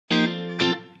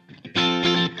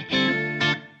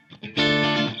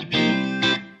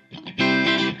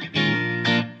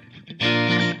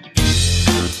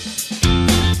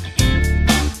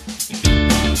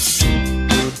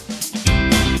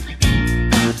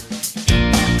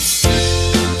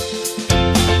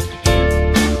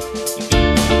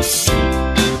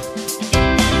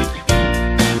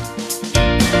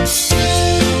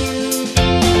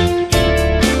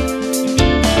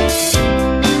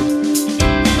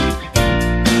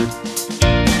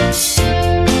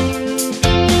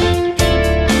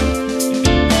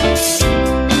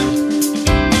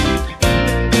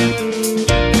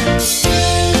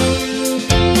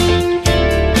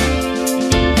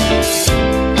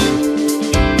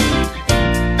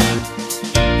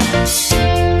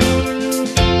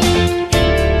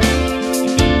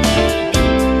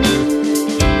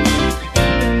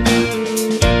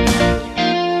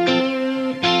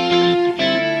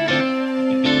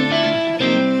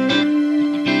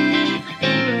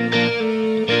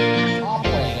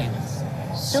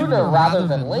rather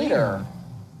than later.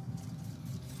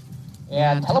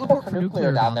 And teleport for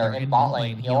nuclear down there in bot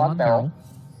lane, heal on barrel.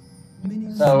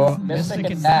 So Mystic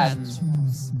and Zen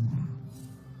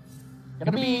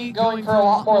gonna be going for a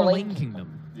lot more lane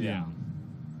kingdom. Yeah.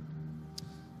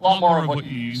 A lot more of what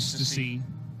you used to see,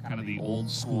 kind of the old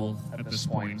school at this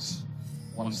point.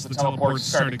 Once the teleports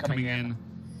started coming in,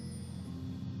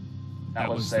 that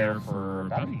was there for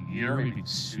about a year, maybe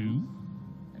two.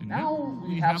 And now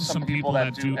we have some people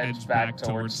that do edge back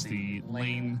towards the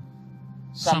lane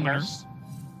summoners.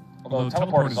 Although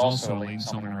teleport is also a lane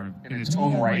summoner in its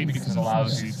own right because it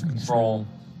allows you to control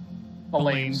the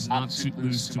lanes, not to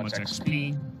lose too much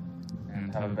XP,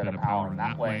 and have a bit of power in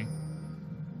that way.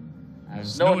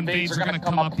 As no invades are going to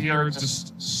come up here,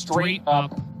 just straight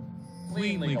up,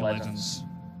 clean League of Legends.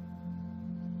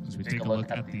 As we take a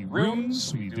look at the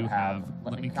runes, we do have,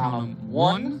 let me count them,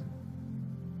 one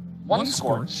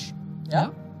Scorch. Yeah.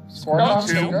 Scorch No, on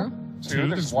two. Syndra. Two,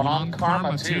 there's one on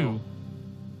Karma, too.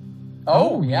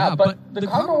 Oh, yeah, but the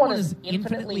Karma one is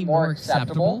infinitely more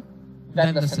acceptable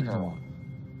than the Syndra one.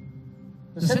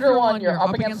 The Syndra one, you're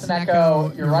up against an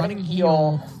Echo, you're running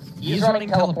heal, he's running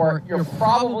teleport, you're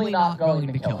probably not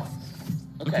going to kill him.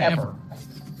 Okay. Ever.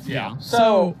 Yeah.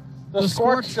 So, the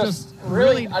Scorch just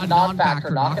really a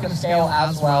non-factor, not going to scale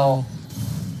as well.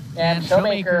 And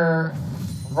Showmaker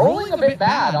rolling a bit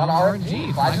bad on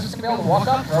RNG. Flash is going to be able to walk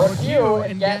up, throw a Q,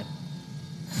 and get...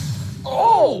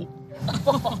 Oh!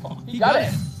 He got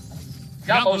it.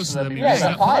 Got most of them. Yeah, he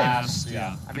got five. Fast.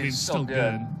 Yeah, I mean, it's still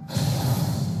good.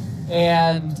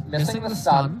 And missing the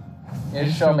stun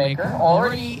is Showmaker.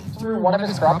 Already through one of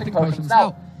his corrupting potions.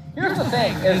 Now, here's the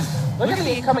thing, is look at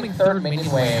the incoming third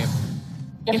minion wave.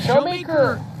 If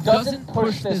Showmaker doesn't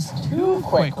push this too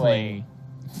quickly,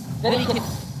 then he can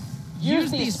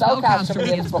use these spellcaster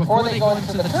minions before they go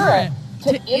into the turret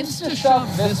to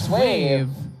insta-shove this wave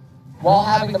while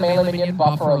having the melee minion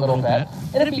buffer a little bit.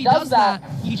 And if he does that,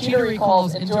 he cheater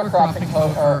recalls into a corrupting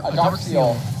or a dark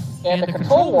seal and a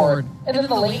control ward, and then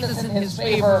the lane is in his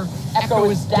favor, Echo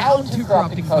is down 2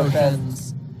 corrupting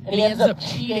potions, and he ends up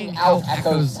cheating out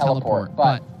Echo's teleport.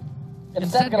 But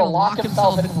instead gonna lock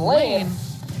himself into the lane,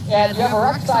 and you have a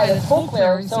Rek'Sai that's full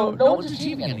clearing, so no one's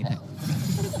achieving anything.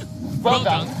 Well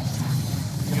done.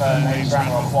 Give a nice round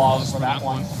of applause for that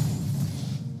one.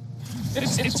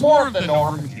 It's more of the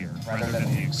norm here rather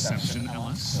than the exception,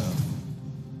 Ellis. So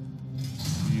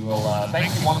we will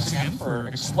thank you once again for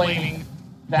explaining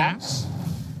that.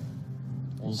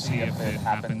 We'll see if it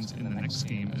happens in the next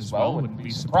game as well. Wouldn't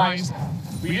be surprised.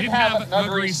 We did have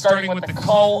Nuggery starting with the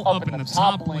Cull up in the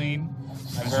top lane,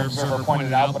 as our observer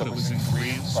pointed out, but it was in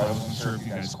Korean, so I wasn't sure if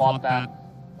you guys caught that.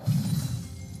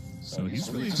 So he's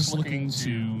really just looking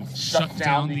to shut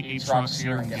down the Aatrox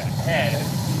here and get ahead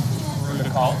through the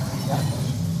Cull.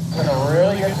 Doing a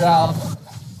really good job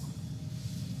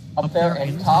up there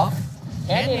in top.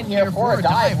 And in here for a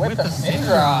dive with the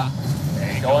Syndra.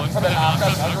 Going for the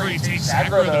knockup. Nuggery takes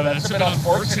aggro though. That's a bit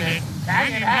unfortunate.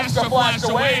 Canyon has to blast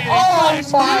away. Oh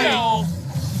my!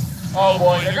 Oh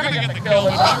boy, they're gonna get the kill.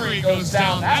 The Nuggery goes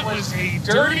down. That was a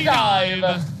dirty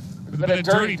dive. With a bit of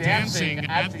dirty dancing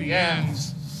at the end.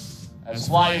 As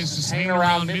Fly is just hanging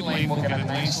around mid lane, we'll get a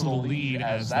nice little lead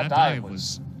as that dive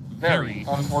was very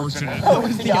unfortunate. That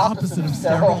was the opposite of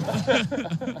sterile.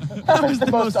 That was the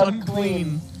most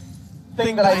unclean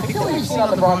thing that I think that we've seen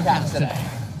on the broadcast today.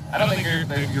 I don't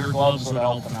think your gloves would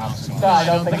help him out too much. No, I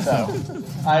don't think so.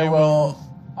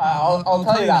 I'll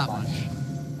tell you that much.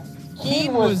 He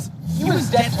was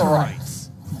dead to rights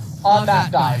on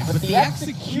that dive, but the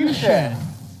execution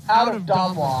out of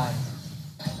Damwon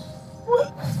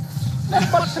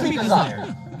left much to be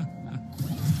desired.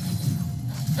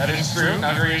 That is true.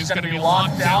 Nuggery is going to be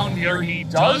locked down here. He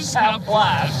does have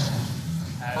Flash.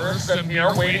 First of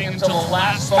here, waiting until the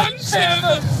last moment.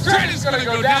 Trent is going to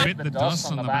go down. Hit the dust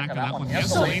on the back of that one. He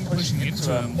has the lane pushing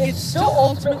into him. It's still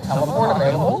ultimate teleport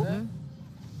available.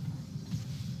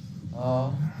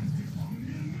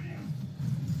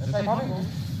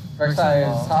 Rek'Sai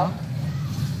is top.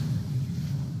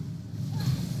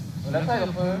 Rek'Sai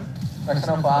no food.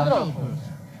 Rek'Sai no flash.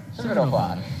 Syndra no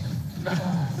flash.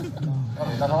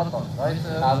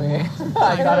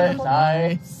 I got it.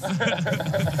 Nice.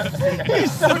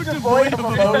 He's so devoid of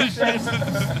emotion.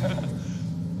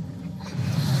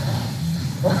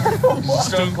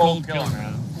 Stone cold kill,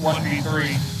 man.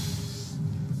 1v3.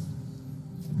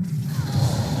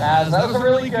 As that was a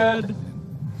really good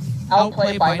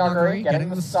outplay by Nuggery, getting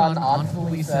the stun onto the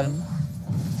Lee Sin.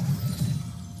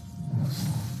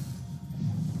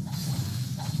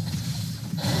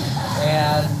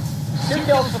 And 2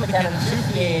 kills for the cannon, 2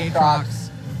 for the Aatrox.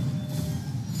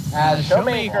 As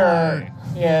Showmaker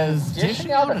is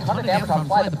dishing out a ton of damage on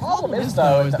Fly. The problem is,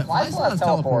 though, is that Fly still has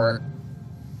teleport.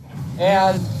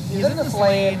 And he's in this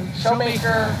lane,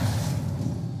 Showmaker,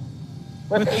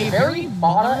 with a very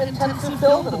mana-intensive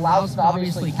build that allows him to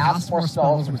obviously cast more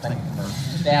spells, which then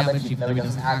converts damage, even though he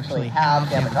doesn't actually have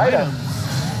damage items.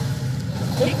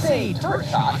 Takes a turret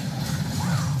shot.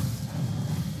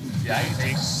 Yeah, he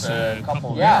takes a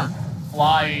couple there.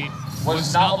 Fly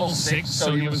was not level 6,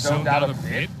 so he was zoned out a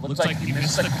bit. Looks like he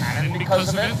missed the cannon because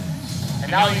of it. And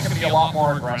now he can be a lot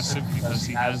more aggressive because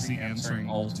he has the answering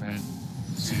ultimate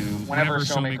to whenever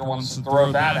Showmaker wants to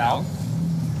throw that out.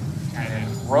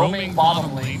 And roaming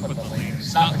bottom lane, but the lane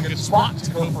is not a good spot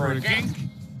to go for a gank.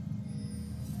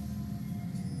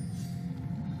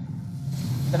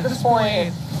 At this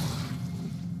point,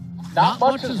 not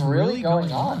much is really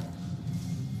going on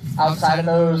outside of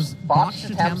those botched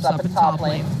attempts up in top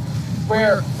lane,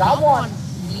 where Damwon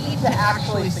need to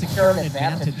actually secure an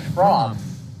advantage from.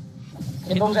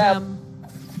 Kindle Gem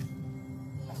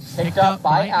picked up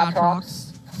by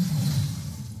Atrox.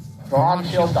 Goron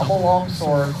Shield, double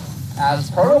longsword, as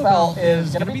Protobelt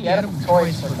is going to be the item of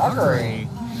choice for Nuggery,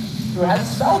 who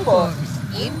has spellbook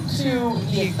into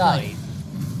the Ignite.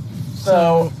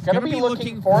 So, going to be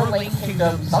looking for Lane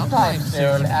Kingdom sometime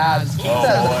soon, as he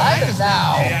says the time is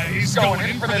now. Yeah, he's going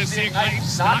in for this Ignite.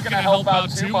 It's not going to help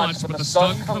out too much, but the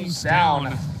sun comes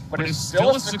down. But it's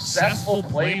still a successful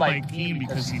play by Keen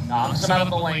because he knocks him out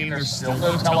of the lane. There's still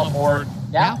no teleport.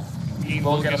 Yeah. Keen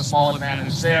will get a small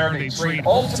advantage there. They trade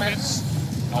ultimates,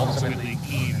 and ultimately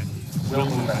Keen will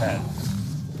move ahead.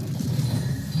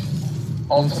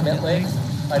 Ultimately?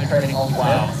 By trading ultimates?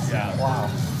 Wow, yeah.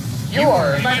 Wow. You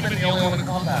might have been the only one in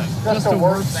combat. That's a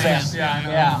word Thanks. sense. Yeah, I know.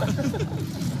 Yeah.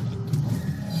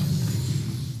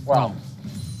 Well.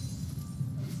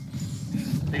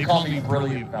 They call me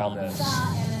Brilliant Valdez.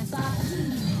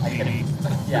 I got it.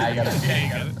 Yeah, I got it. Yeah, you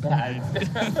got it.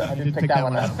 Yeah, I did pick that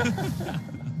one up.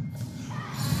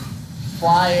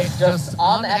 Fly just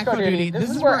on Echo duty. This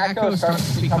is where Echo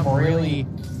starts to become really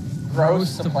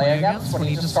gross to play against when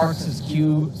he just starts his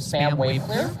Q spam wave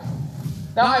clear.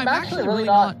 Now, I'm actually really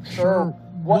not sure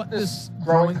what this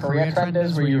growing career trend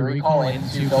is where you recall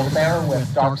into Build-A-Bear with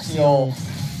Darksteel,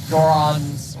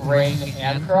 Joron's Ring,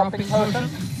 and Corrupting Potion.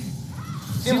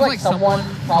 Seems like someone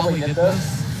probably did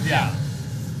this. Yeah.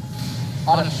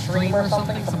 On a stream or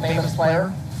something, some famous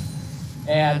player.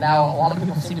 And now a lot of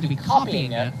people seem to be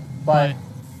copying it, but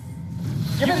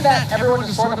given that everyone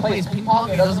just sort of plays ping pong,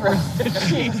 it doesn't really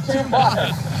cheat too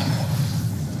much.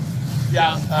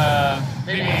 Yeah,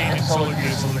 maybe Solo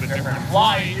is a little bit different.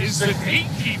 Fly is the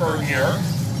gatekeeper here.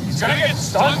 He's gonna get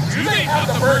stunned. Do they have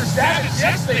the burst damage?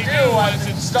 Yes, they do. As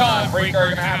it's stunned, Freecs are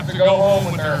gonna have to go home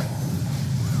with their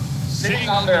sitting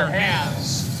on their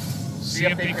hands. See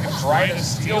if they can try to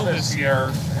steal this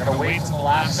here. They're gonna wait till the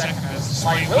last second as the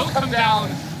smite will come down,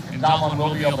 and Damwon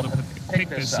will be able to pick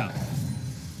this up.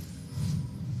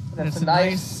 And it's a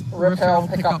nice repair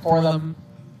pickup for them.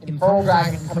 Infernal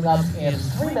Dragon coming up in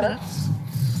 3 minutes.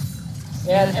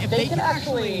 And if they can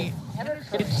actually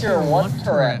get tier 1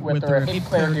 turret with their Repeat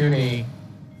Clear duty,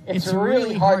 it's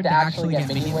really hard to actually get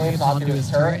mini waves onto his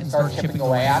turret and start chipping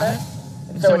away at it.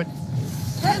 And so it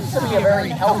tends to be a very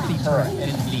healthy turret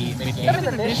in the mid-game. Kind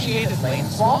of an initiated lane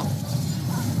swap.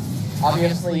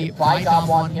 Obviously, by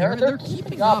Damwon here, they're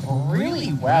keeping up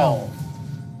really well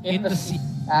in the sea.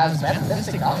 As Venom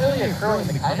Mystic not really accruing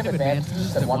the kind of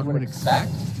advantages that one would expect.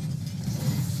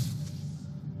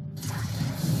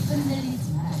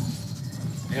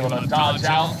 Able to dodge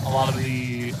out a lot of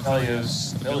the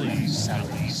Elio's abilities, at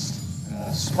least.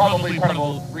 It's probably part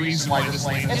of the reason why this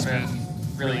lane has been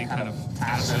really kind of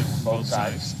passive from both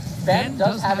sides. Ben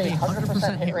does have a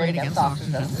 100% hit rate against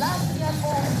oxygen.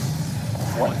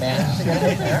 What managed to get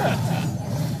it there?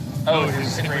 Oh,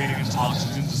 his hit rate against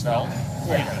oxygen's a spell?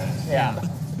 Yeah.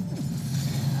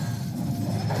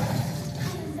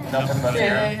 Nothing but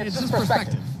air. It's just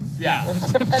perspective. Yeah,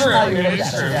 It depends how you look it is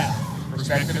at it, true. yeah.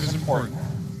 Perspective is important.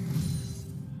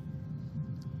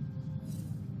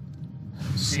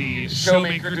 See,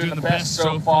 Showmaker doing the best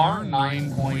so far,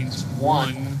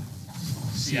 9.1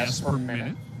 CS per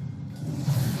minute.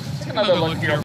 Take another look here.